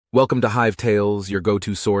Welcome to Hive Tales, your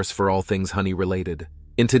go-to source for all things honey-related.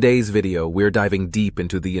 In today's video, we're diving deep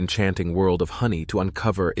into the enchanting world of honey to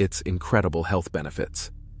uncover its incredible health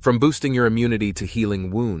benefits. From boosting your immunity to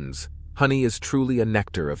healing wounds, honey is truly a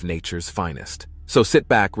nectar of nature's finest. So sit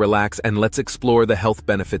back, relax, and let's explore the health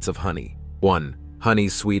benefits of honey. 1.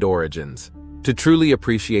 Honey's sweet origins. To truly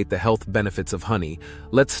appreciate the health benefits of honey,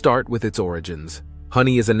 let's start with its origins.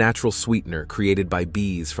 Honey is a natural sweetener created by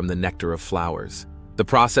bees from the nectar of flowers. The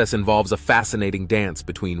process involves a fascinating dance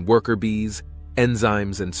between worker bees,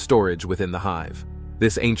 enzymes, and storage within the hive.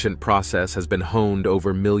 This ancient process has been honed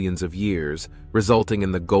over millions of years, resulting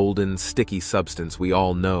in the golden, sticky substance we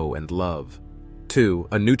all know and love. 2.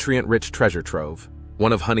 A nutrient-rich treasure trove.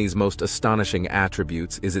 One of honey's most astonishing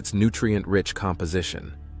attributes is its nutrient-rich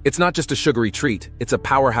composition. It's not just a sugary treat, it's a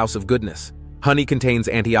powerhouse of goodness. Honey contains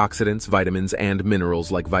antioxidants, vitamins, and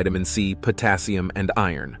minerals like vitamin C, potassium, and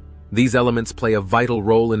iron. These elements play a vital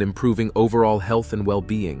role in improving overall health and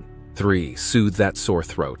well-being. 3. Soothe that sore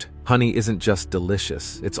throat. Honey isn't just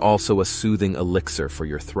delicious, it's also a soothing elixir for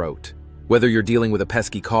your throat. Whether you're dealing with a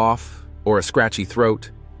pesky cough or a scratchy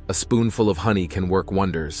throat, a spoonful of honey can work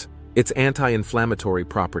wonders. Its anti-inflammatory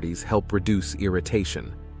properties help reduce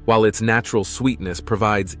irritation, while its natural sweetness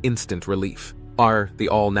provides instant relief. The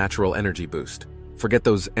all-natural energy boost. Forget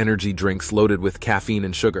those energy drinks loaded with caffeine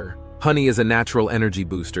and sugar. Honey is a natural energy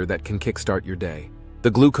booster that can kickstart your day. The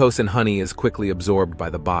glucose in honey is quickly absorbed by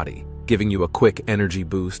the body, giving you a quick energy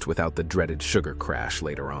boost without the dreaded sugar crash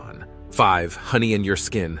later on. 5. Honey in your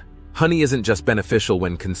skin. Honey isn't just beneficial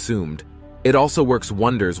when consumed, it also works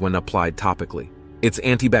wonders when applied topically. Its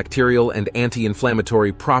antibacterial and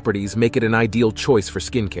anti-inflammatory properties make it an ideal choice for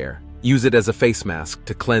skincare. Use it as a face mask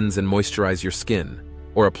to cleanse and moisturize your skin,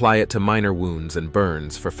 or apply it to minor wounds and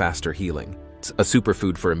burns for faster healing. It's a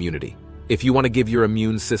superfood for immunity. If you want to give your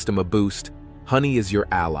immune system a boost, honey is your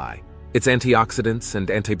ally. Its antioxidants and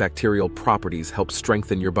antibacterial properties help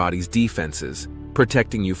strengthen your body's defenses,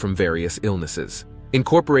 protecting you from various illnesses.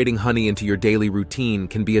 Incorporating honey into your daily routine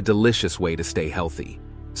can be a delicious way to stay healthy.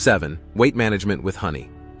 7. Weight management with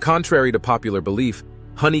honey. Contrary to popular belief,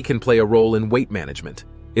 honey can play a role in weight management.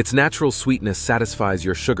 Its natural sweetness satisfies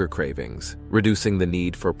your sugar cravings, reducing the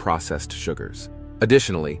need for processed sugars.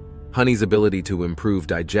 Additionally, honey's ability to improve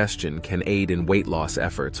digestion can aid in weight loss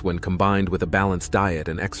efforts when combined with a balanced diet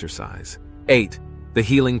and exercise. 8. The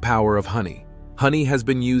healing power of honey. Honey has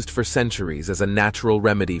been used for centuries as a natural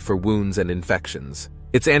remedy for wounds and infections.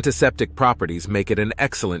 Its antiseptic properties make it an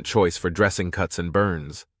excellent choice for dressing cuts and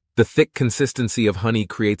burns. The thick consistency of honey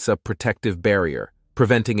creates a protective barrier,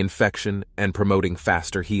 preventing infection and promoting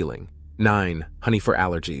faster healing. 9. Honey for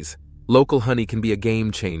allergies. Local honey can be a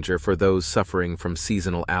game changer for those suffering from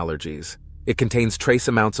seasonal allergies. It contains trace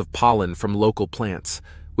amounts of pollen from local plants,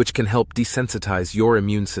 which can help desensitize your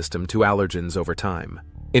immune system to allergens over time.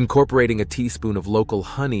 Incorporating a teaspoon of local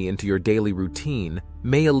honey into your daily routine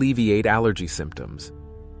may alleviate allergy symptoms.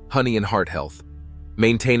 Honey and heart health.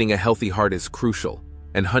 Maintaining a healthy heart is crucial,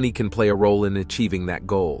 and honey can play a role in achieving that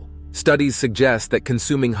goal. Studies suggest that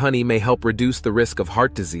consuming honey may help reduce the risk of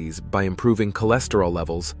heart disease by improving cholesterol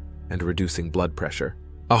levels and reducing blood pressure.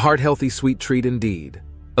 A heart-healthy sweet treat indeed.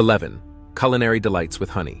 11. Culinary delights with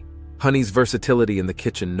honey. Honey's versatility in the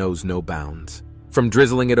kitchen knows no bounds. From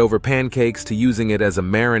drizzling it over pancakes to using it as a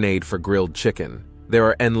marinade for grilled chicken, there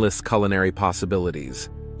are endless culinary possibilities.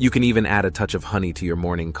 You can even add a touch of honey to your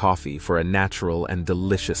morning coffee for a natural and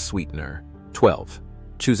delicious sweetener. 12.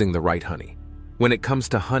 Choosing the right honey. When it comes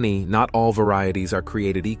to honey, not all varieties are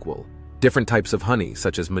created equal. Different types of honey,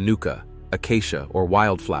 such as manuka, acacia, or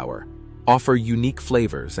wildflower, offer unique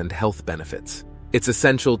flavors and health benefits. It's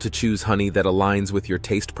essential to choose honey that aligns with your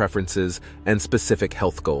taste preferences and specific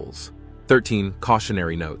health goals. 13.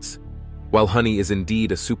 Cautionary notes. While honey is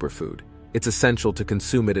indeed a superfood, it's essential to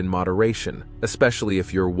consume it in moderation, especially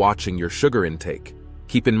if you're watching your sugar intake.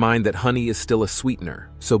 Keep in mind that honey is still a sweetener,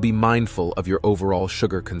 so be mindful of your overall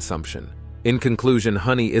sugar consumption. In conclusion,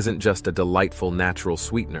 honey isn't just a delightful natural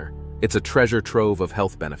sweetener, it's a treasure trove of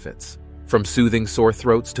health benefits. From soothing sore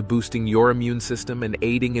throats to boosting your immune system and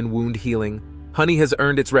aiding in wound healing, honey has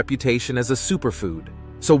earned its reputation as a superfood.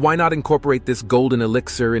 So why not incorporate this golden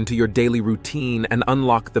elixir into your daily routine and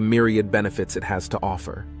unlock the myriad benefits it has to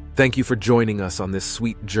offer? Thank you for joining us on this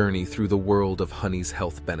sweet journey through the world of honey's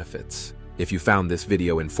health benefits. If you found this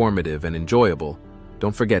video informative and enjoyable,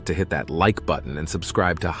 don't forget to hit that like button and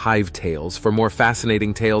subscribe to Hive Tales for more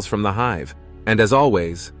fascinating tales from the hive. And as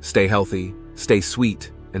always, stay healthy, stay sweet,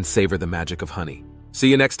 and savor the magic of honey. See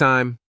you next time.